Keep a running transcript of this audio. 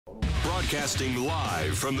Broadcasting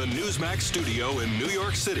live from the Newsmax studio in New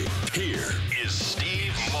York City, here is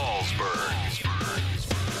Steve Malzberg.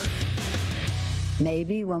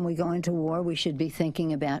 Maybe when we go into war, we should be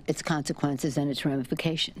thinking about its consequences and its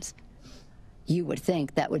ramifications. You would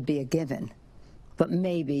think that would be a given, but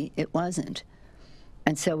maybe it wasn't.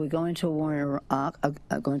 And so we go into a war in Iraq,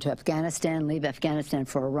 go into Afghanistan, leave Afghanistan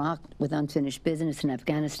for Iraq with unfinished business in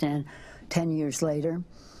Afghanistan. 10 years later,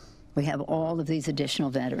 we have all of these additional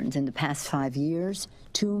veterans. In the past 5 years,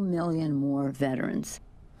 2 million more veterans.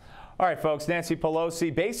 All right, folks, Nancy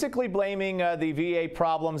Pelosi basically blaming the VA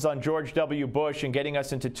problems on George W. Bush and getting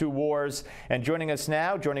us into 2 wars. And joining us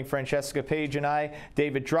now, joining Francesca Page and I,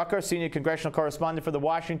 David Drucker, senior congressional correspondent for the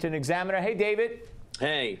Washington Examiner. Hey, David.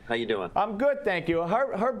 Hey, how you doing? I'm good, thank you.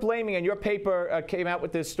 Her blaming, and your paper came out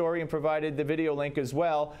with this story and provided the video link as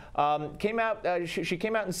well. She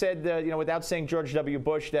came out and said, without saying George W.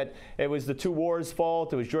 Bush, that it was the 2 wars'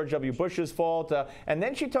 fault, it was George W. Bush's fault, and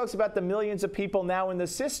then she talks about the millions of people now in the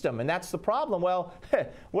system, and that's the problem. Well,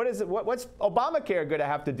 what's Obamacare going to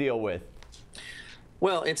have to deal with?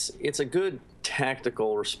 Well, it's a good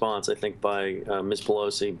tactical response, I think, by Ms.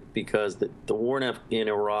 Pelosi, because the war in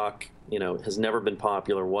Iraq, has never been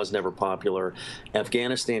popular, was never popular.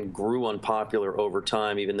 Afghanistan grew unpopular over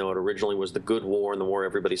time, even though it originally was the good war and the war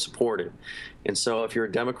everybody supported. And so if you're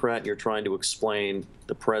a Democrat and you're trying to explain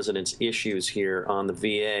the president's issues here on the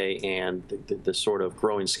VA and the sort of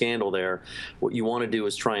growing scandal there, what you want to do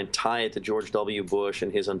is try and tie it to George W. Bush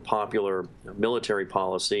and his unpopular military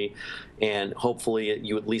policy, and hopefully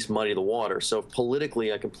you at least muddy the water. So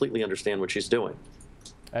politically, I completely understand what she's doing.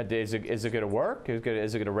 Is it going to work? Is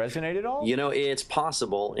it going to resonate at all? It's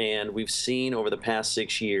possible, and we've seen over the past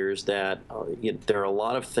 6 years that there are a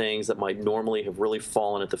lot of things that might normally have really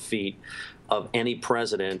fallen at the feet of any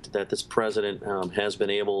president that this president has been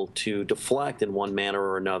able to deflect in one manner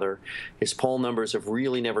or another. His poll numbers have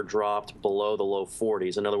really never dropped below the low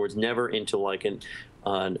 40s. In other words, never into like an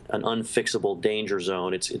unfixable danger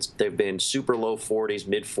zone. They've been super low 40s,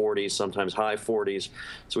 mid 40s, sometimes high 40s.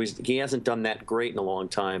 So he hasn't done that great in a long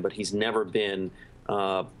time, but he's never been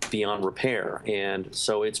beyond repair. And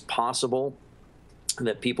so it's possible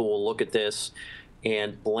that people will look at this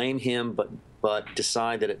and blame him, but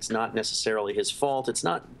decide that it's not necessarily his fault. It's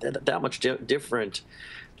not that much different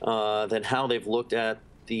than how they've looked at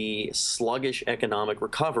the sluggish economic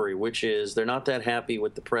recovery, which is they're not that happy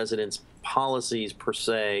with the president's policies per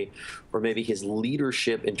se, or maybe his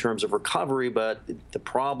leadership in terms of recovery, but the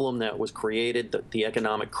problem that was created, the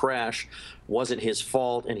economic crash, wasn't his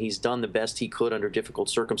fault, and he's done the best he could under difficult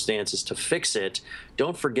circumstances to fix it.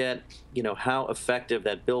 Don't forget, how effective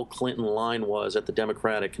that Bill Clinton line was at the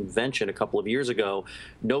Democratic convention a couple of years ago.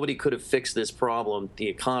 Nobody could have fixed this problem, the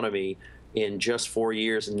economy, in just 4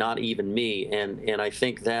 years, not even me. And I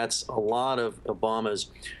think that's a lot of Obama's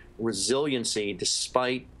resiliency,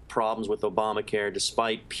 despite problems with Obamacare,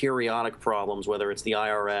 despite periodic problems, whether it's the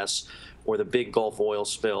IRS or the big Gulf oil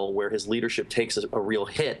spill, where his leadership takes a real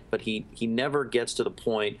hit, but he never gets to the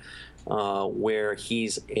point where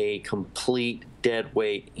he's a complete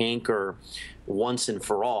deadweight anchor once and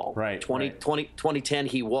for all. Right. 2010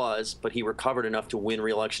 he was, but he recovered enough to win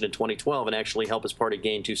re-election in 2012 and actually help his party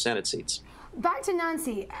gain 2 Senate seats. Back to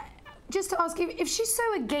Nancy, just to ask you, if she's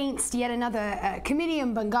so against yet another committee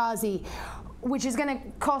in Benghazi, which is going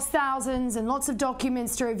to cost thousands and lots of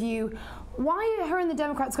documents to review, why are her and the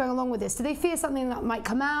Democrats going along with this? Do they fear something that might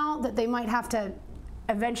come out, that they might have to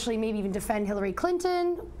eventually maybe even defend Hillary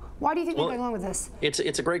Clinton? Why do you think they're going along with this? It's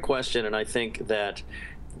a great question, and I think that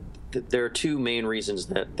there are 2 main reasons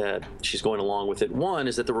that she's going along with it. One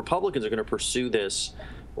is that the Republicans are going to pursue this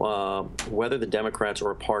whether the Democrats are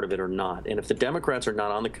a part of it or not. And if the Democrats are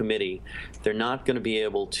not on the committee, they're not going to be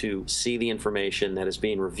able to see the information that is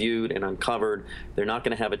being reviewed and uncovered. They're not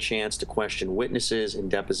going to have a chance to question witnesses in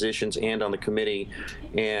depositions and on the committee.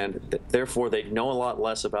 And therefore, they know a lot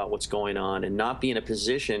less about what's going on and not be in a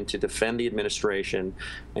position to defend the administration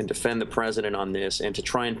and defend the president on this and to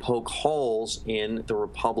try and poke holes in the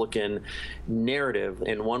Republican narrative.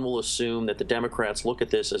 And one will assume that the Democrats look at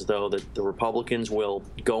this as though that the Republicans will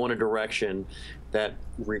go in a direction that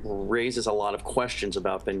raises a lot of questions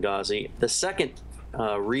about Benghazi. The second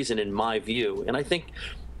reason, in my view, and I think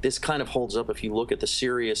this kind of holds up if you look at the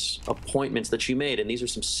serious appointments that she made, and these are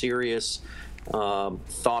some serious,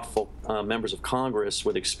 thoughtful members of Congress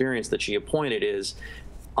with experience that she appointed, is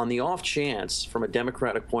on the off chance, from a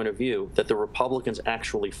Democratic point of view, that the Republicans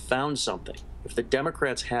actually found something. If the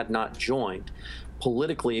Democrats had not joined,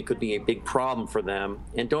 politically it could be a big problem for them.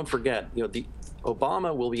 And don't forget,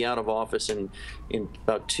 Obama will be out of office in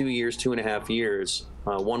about 2 years, 2.5 years,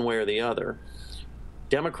 one way or the other.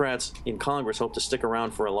 Democrats in Congress hope to stick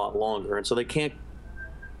around for a lot longer, and so they can't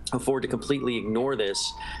afford to completely ignore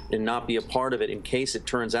this and not be a part of it in case it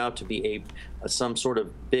turns out to be some sort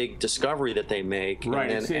of big discovery that they make.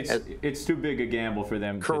 Right, it's too big a gamble for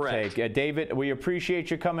them to take. David, we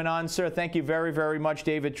appreciate you coming on, sir. Thank you very, very much.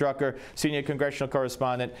 David Drucker, senior congressional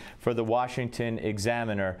correspondent for the Washington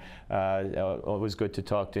Examiner. Always good to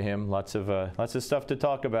talk to him. Lots of stuff to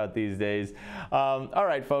talk about these days. All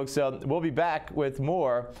right, folks, we'll be back with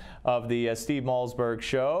more of the Steve Malzberg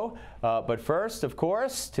Show. But first, of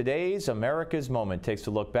course, today's America's Moment takes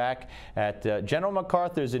a look back at General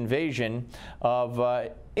MacArthur's invasion of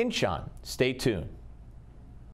Incheon. Stay tuned.